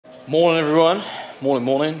Morning everyone,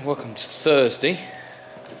 morning, welcome to Thursday.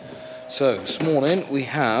 So this morning we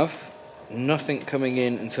have nothing coming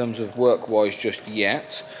in terms of work-wise just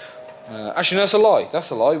yet. Actually no, that's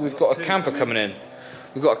a lie, we've got a camper coming in.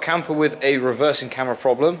 We've got a camper with a reversing camera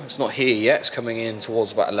problem. It's not here yet, it's coming in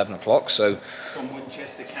towards about 11 o'clock. So from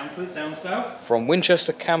Winchester Campers down south? From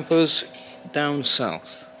Winchester Campers down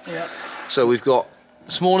south. Yeah. So we've got,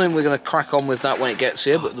 this morning we're going to crack on with that when it gets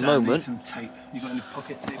here, but at the moment... some tape. You got any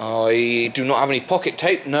pocket tape? I do not have any pocket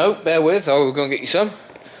tape, no, bear with, we're going to get you some.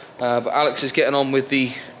 But Alex is getting on with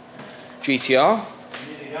the GTR.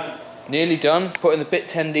 Nearly done. Nearly done, putting the bit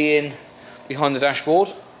tendy in behind the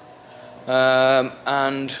dashboard.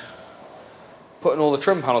 And putting all the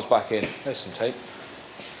trim panels back in. There's some tape.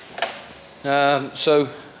 So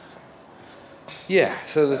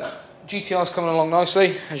the GTR's coming along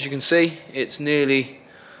nicely. As you can see, it's nearly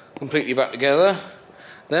completely back together.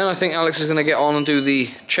 Then I think Alex is going to get on and do the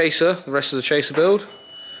chaser, the rest of the chaser build.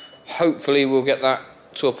 Hopefully we'll get that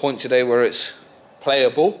to a point today where it's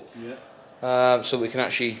playable. Yeah. So we can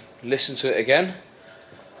actually listen to it again.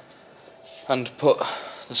 And put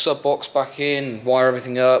the sub box back in, wire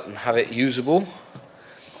everything up and have it usable.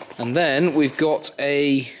 And then we've got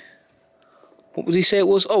a, what would he say it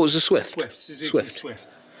was? Oh, it was a Swift. Suzuki Swift. We've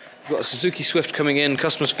got a Suzuki Swift coming in.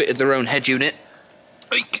 Customers fitted their own head unit.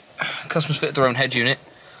 Customers fitted their own head unit.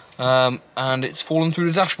 And it's fallen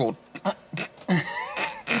through the dashboard.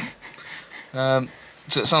 So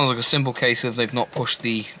it sounds like a simple case of they've not pushed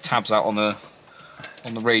the tabs out on the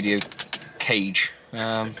radio cage,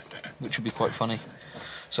 which would be quite funny.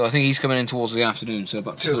 So I think he's coming in towards the afternoon, so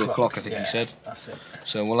about 2 o'clock I think he said. That's it.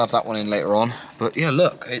 So we'll have that one in later on. But yeah,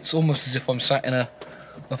 look, it's almost as if I'm sat in a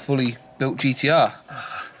fully built GTR.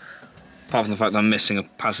 Apart from the fact that I'm missing a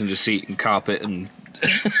passenger seat and carpet and...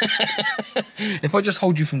 If I just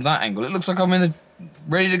hold you from that angle, it looks like I'm in a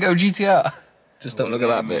ready-to-go GTR. Just don't look at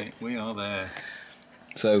that bit. We are there.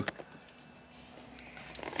 So,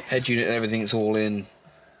 head unit and everything, it's all in.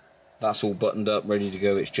 That's all buttoned up, ready to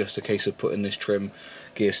go. It's just a case of putting this trim,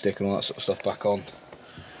 gear stick and all that sort of stuff back on.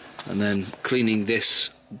 And then cleaning this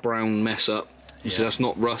brown mess up. You see, that's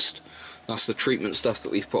not rust. That's the treatment stuff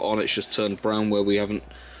that we've put on. It's just turned brown where we haven't...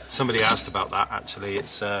 Somebody asked about that, actually.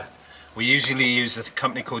 It's we usually use a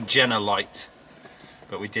company called Genelite,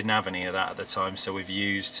 but we didn't have any of that at the time, so we've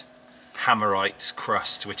used Hammerite's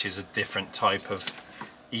crust, which is a different type of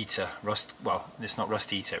eater. Rust, well, it's not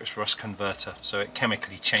rust eater, it's rust converter, so it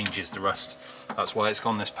chemically changes the rust. That's why it's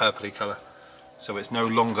gone this purpley colour. So it's no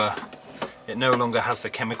longer, it no longer has the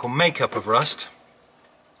chemical makeup of rust.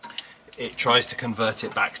 It tries to convert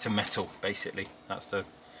it back to metal, basically. That's the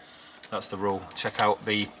rule. Check out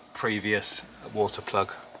the previous water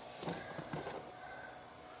plug.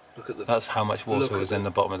 Look at the... That's how much water was in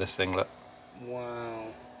the bottom of this thing, look. Wow.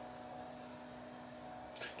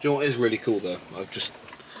 Do you know what is really cool though?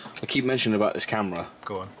 I keep mentioning about this camera.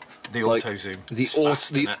 Go on. The auto zoom.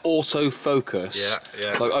 The auto focus.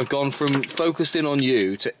 Yeah. Like I've gone from focused in on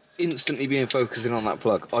you to instantly being focused in on that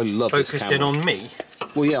plug. I love this camera. Focused in on me?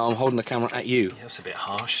 Well, yeah, I'm holding the camera at you. Yeah, that's a bit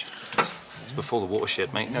harsh. It's before the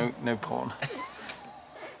watershed, mate. No porn.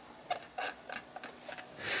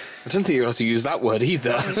 I don't think you're allowed to use that word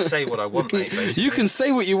either. I can say what I want, mate, basically. You can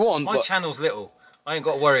say what you want, My channel's little. I ain't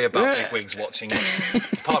got to worry about big wigs watching it.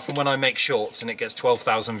 Apart from when I make shorts and it gets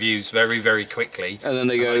 12,000 views very, very quickly. And then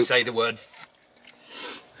they go... I say the word...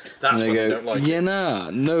 That's when they don't like yeah, it.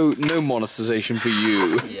 nah, no monetization for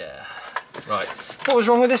you. Yeah. Right. What was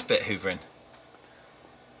wrong with this bit, hoovering?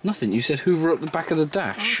 Nothing, you said hoover up the back of the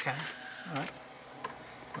dash. Okay, alright.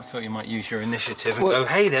 I thought you might use your initiative and go,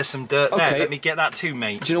 hey, there's some dirt there, let me get that too,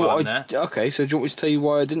 mate. Do you know what okay, so do you want me to tell you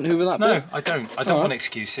why I didn't hoover that bit? No, I don't. I don't want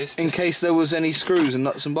excuses. In case there was any screws and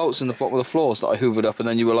nuts and bolts in the bottom of the floors that I hoovered up and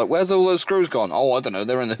then you were like, where's all those screws gone? Oh, I don't know,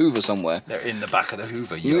 they're in the hoover somewhere. They're in the back of the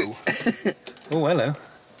hoover, yo. Oh, hello.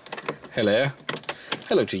 Hello.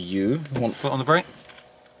 Hello to you. Foot on the brake.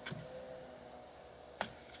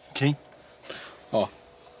 Key. Oh,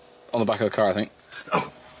 on the back of the car, I think.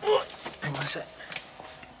 Oh, hang on a sec.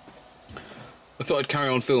 I thought I'd carry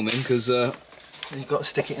on filming because you've got to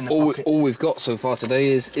stick it in the pocket. All we've got so far today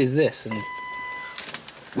is this, and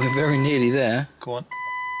we're very nearly there. Go on.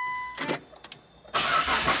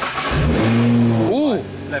 Ooh! Right,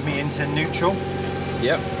 let me into neutral.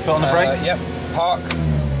 Yep. Foot on the brake. Yep. Park.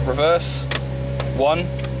 Reverse. 1.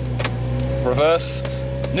 Reverse.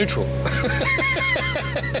 Neutral.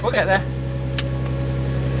 We'll get there.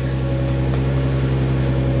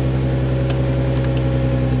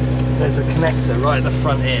 There's a connector right at the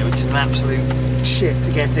front here, which is an absolute shit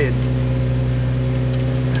to get in.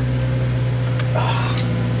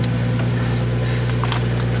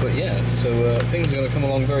 So things are going to come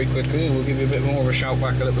along very quickly, and we'll give you a bit more of a shout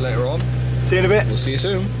back a little bit later on. See you in a bit. We'll see you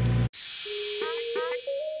soon.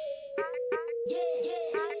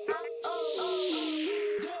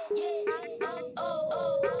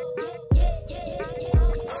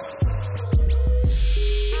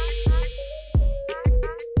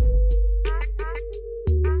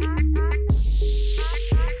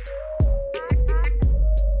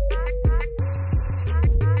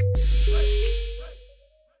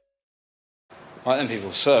 Right then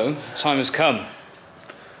people, so time has come.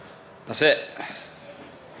 That's it.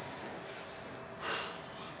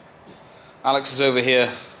 Alex is over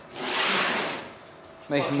here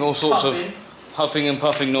making all sorts of huffing and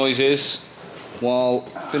puffing noises while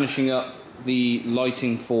finishing up the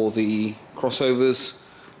lighting for the crossovers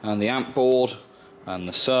and the amp board and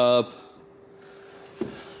the sub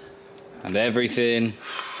and everything.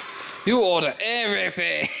 You order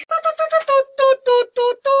everything!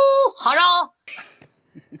 Hello?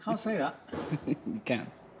 You can't say that. You can.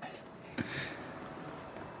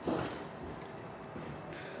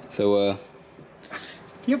 So,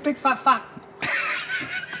 You big fat fuck.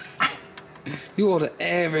 you order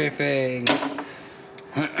everything.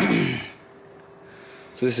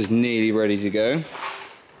 So this is nearly ready to go.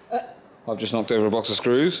 I've just knocked over a box of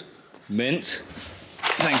screws. Mint.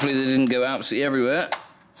 Thankfully they didn't go absolutely everywhere.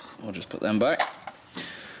 I'll just put them back.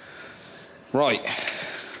 Right.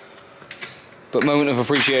 But moment of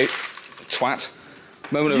appreciate. Twat.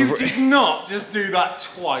 Moment You of did not just do that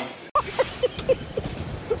twice. I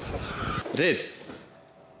did.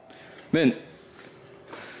 Mint.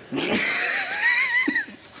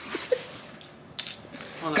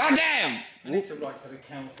 God damn! I need to write to the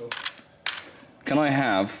council. Can I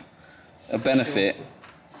have a benefit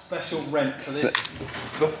Special rent for this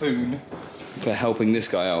buffoon. for helping this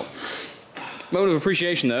guy out? Moment of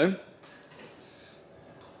appreciation though.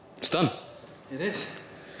 It's done. It is.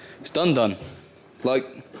 It's done. Like,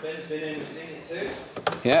 Ben's been in and seen it too.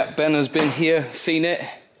 yeah, Ben has been here, seen it,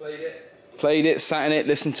 Played it. sat in it,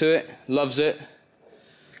 listened to it, loves it.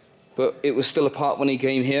 But it was still apart when he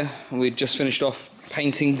came here, and we'd just finished off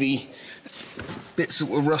painting the bits that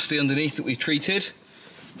were rusty underneath that we treated.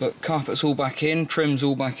 But carpet's all back in, trim's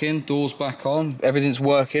all back in, doors back on, everything's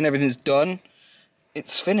working, everything's done.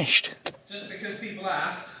 It's finished. Just because people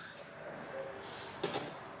asked,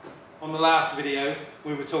 on the last video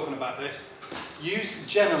we were talking about this, use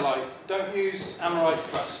Genolite, don't use Amorite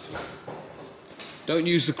crust. Don't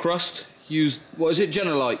use the crust, use, what is it,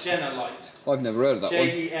 Genolite? Genolite. I've never heard of that one.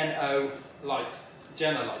 G-E-N-O light.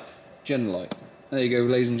 Genolite. Genolite. There you go,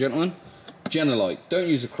 ladies and gentlemen. Genolite. Don't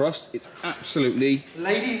use the crust, it's absolutely...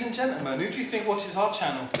 Ladies and gentlemen, who do you think watches our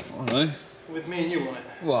channel? I don't know. With me and you on it.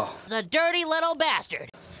 Well, The dirty little bastard.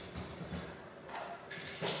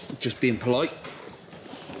 just being polite.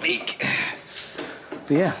 Eek.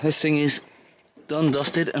 But yeah, this thing is done,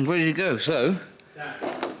 dusted, and ready to go. So,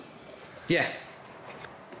 yeah.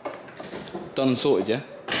 Done and sorted, yeah?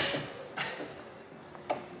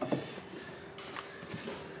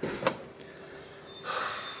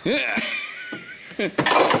 Yeah. Do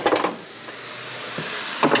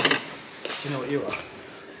you know what you are?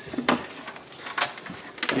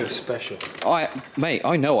 You're special. Mate,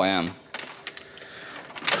 I know I am.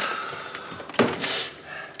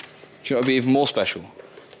 Do you know what would be even more special?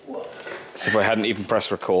 What? As if I hadn't even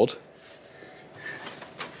pressed record.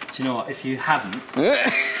 Do you know what? If you hadn't, I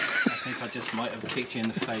think I just might have kicked you in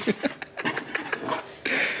the face.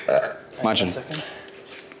 Imagine. Hang on a second.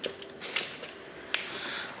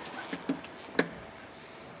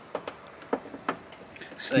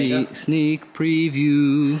 Sneak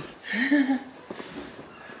preview.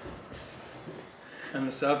 And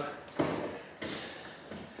the sub.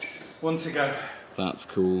 One to go. That's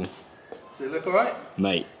cool. Does it look alright?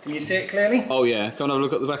 Mate. Can you see it clearly? Oh yeah, come and have a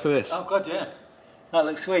look at the back of this. Oh god, yeah. That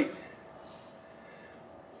looks sweet.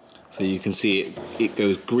 So you can see it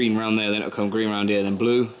goes green round there, then it'll come green round here, then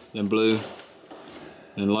blue, then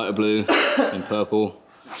lighter blue, then purple.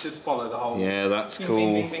 It should follow the whole. Yeah, that's bing, cool.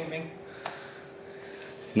 Bing, bing, bing, bing.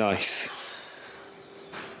 Nice.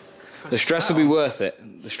 The stress will be worth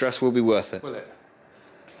it. The stress will be worth it. Will it?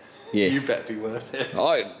 Yeah. You better be worth it.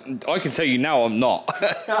 I can tell you now I'm not.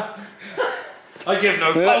 I give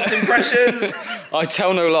no false impressions. I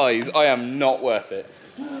tell no lies. I am not worth it.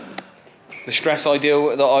 The stress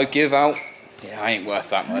ideal that I give out, yeah, I ain't worth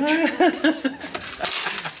that much.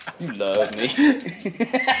 You love me.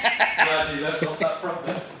 Glad you left off that front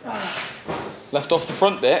bit. Left off the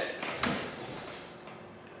front bit.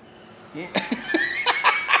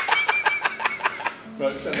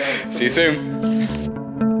 Right, See you soon.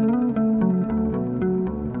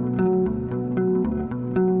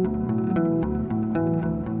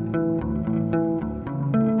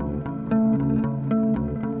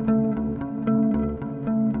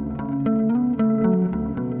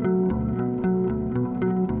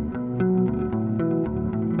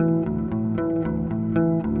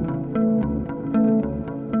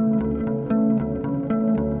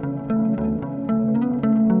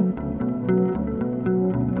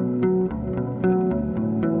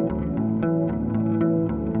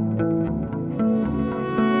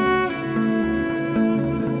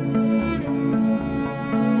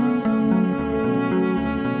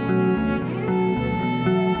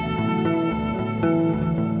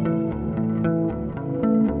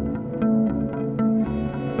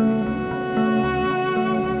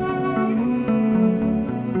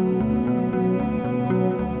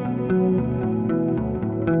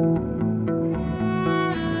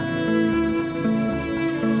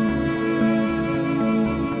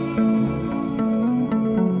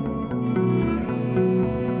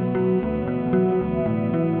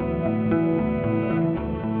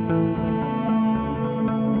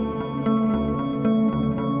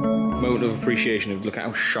 appreciation of look at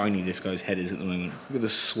how shiny this guy's head is at the moment. Look at the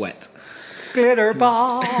sweat. Glitter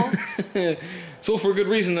ball. It's all for a good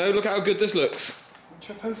reason though. Look at how good this looks.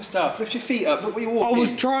 Trip over stuff. Lift your feet up. Look where you're walking. I was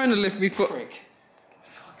trying to lift my foot. Prick.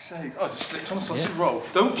 Fuck's sake. I just slipped on a sausage roll.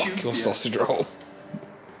 Don't you? Fuck your sausage roll.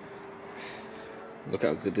 Look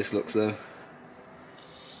how good this looks though.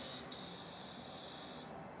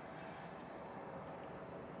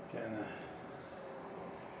 Get in there.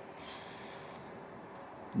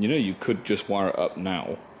 You know you could just wire it up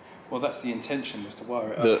now. Well, that's the intention, was to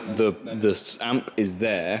wire it up. The amp is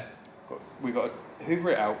there. We got to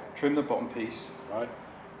hoover it out, trim the bottom piece, right?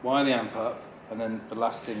 Wire the amp up, and then the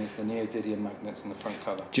last thing is the neodymium magnets in the front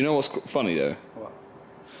cover. Do you know what's funny though? What?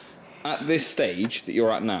 At this stage that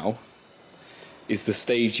you're at now is the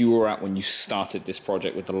stage you were at when you started this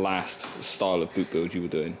project with the last style of boot build you were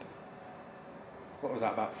doing. What was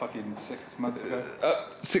that, about fucking 6 months ago?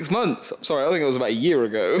 6 months? Sorry, I think it was about a year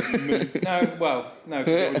ago. No, well, no,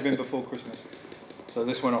 because it would have been before Christmas. So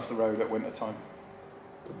this went off the road at winter time.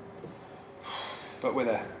 But we're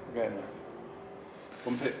there, we're getting there.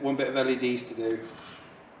 One bit of LEDs to do.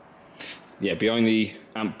 Yeah, behind the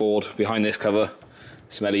amp board, behind this cover,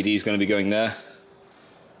 some LEDs going to be going there.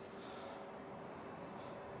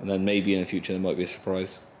 And then maybe in the future there might be a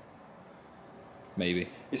surprise. Maybe.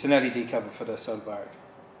 It's an LED cover for the solar barrack.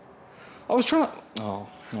 I was trying to... Oh,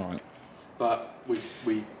 alright. But we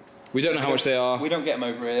don't know how much they are. We don't get them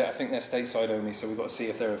over here. I think they're stateside only, so we've got to see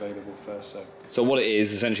if they're available first. So what it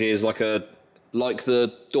is essentially is like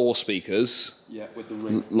the door speakers. Yeah, with the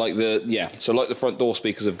ring. Like the front door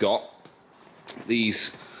speakers have got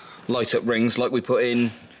these light up rings, like we put in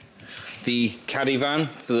the caddy van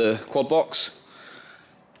for the quad box.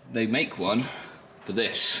 They make one for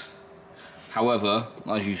this. However,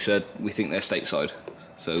 as you said, we think they're stateside.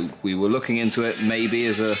 So we were looking into it maybe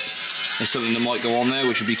as something that might go on there,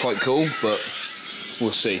 which would be quite cool, but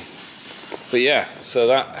we'll see. But yeah, so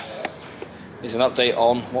that is an update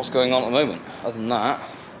on what's going on at the moment. Other than that,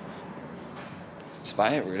 that's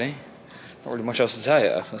about it really. Not really much else to tell you.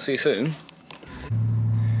 I'll see you soon.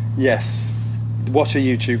 Yes, watch a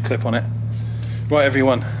YouTube clip on it. Right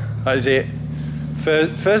everyone, that is it.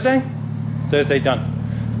 Thursday done.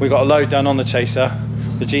 We got a load done on the Chaser.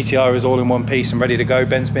 The GTR is all in one piece and ready to go.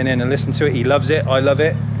 Ben's been in and listened to it. He loves it. I love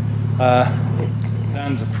it.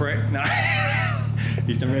 Dan's a prick. No,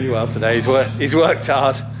 he's done really well today. He's worked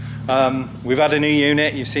hard. We've had a new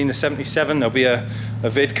unit. You've seen the 77. There'll be a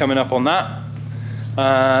vid coming up on that.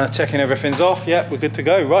 Checking everything's off. Yeah, we're good to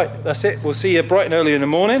go. Right, that's it. We'll see you bright and early in the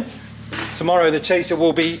morning. Tomorrow the Chaser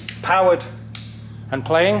will be powered and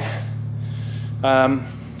playing.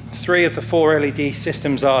 3 of the 4 LED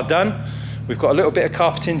systems are done. We've got a little bit of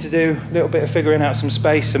carpeting to do, a little bit of figuring out some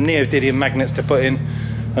space, some neodymium magnets to put in,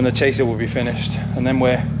 and the Chaser will be finished. And then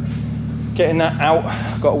we're getting that out.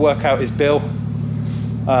 Got to work out his bill,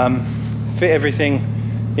 fit everything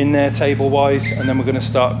in there table-wise, and then we're going to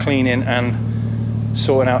start cleaning and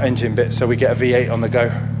sorting out engine bits so we get a V8 on the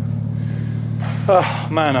go. Oh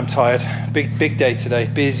man, I'm tired. Big day today,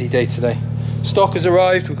 busy day today. Stock has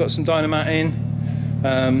arrived. We've got some Dynamat in.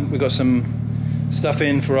 We've got some stuff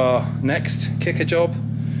in for our next kicker job,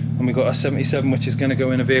 and we've got a 77 which is going to go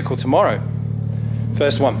in a vehicle tomorrow.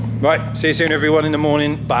 First one. Right, see you soon everyone in the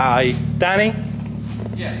morning. Bye. Danny?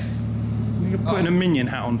 Yeah. You're putting a minion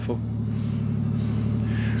hat on for.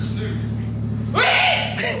 Snoop.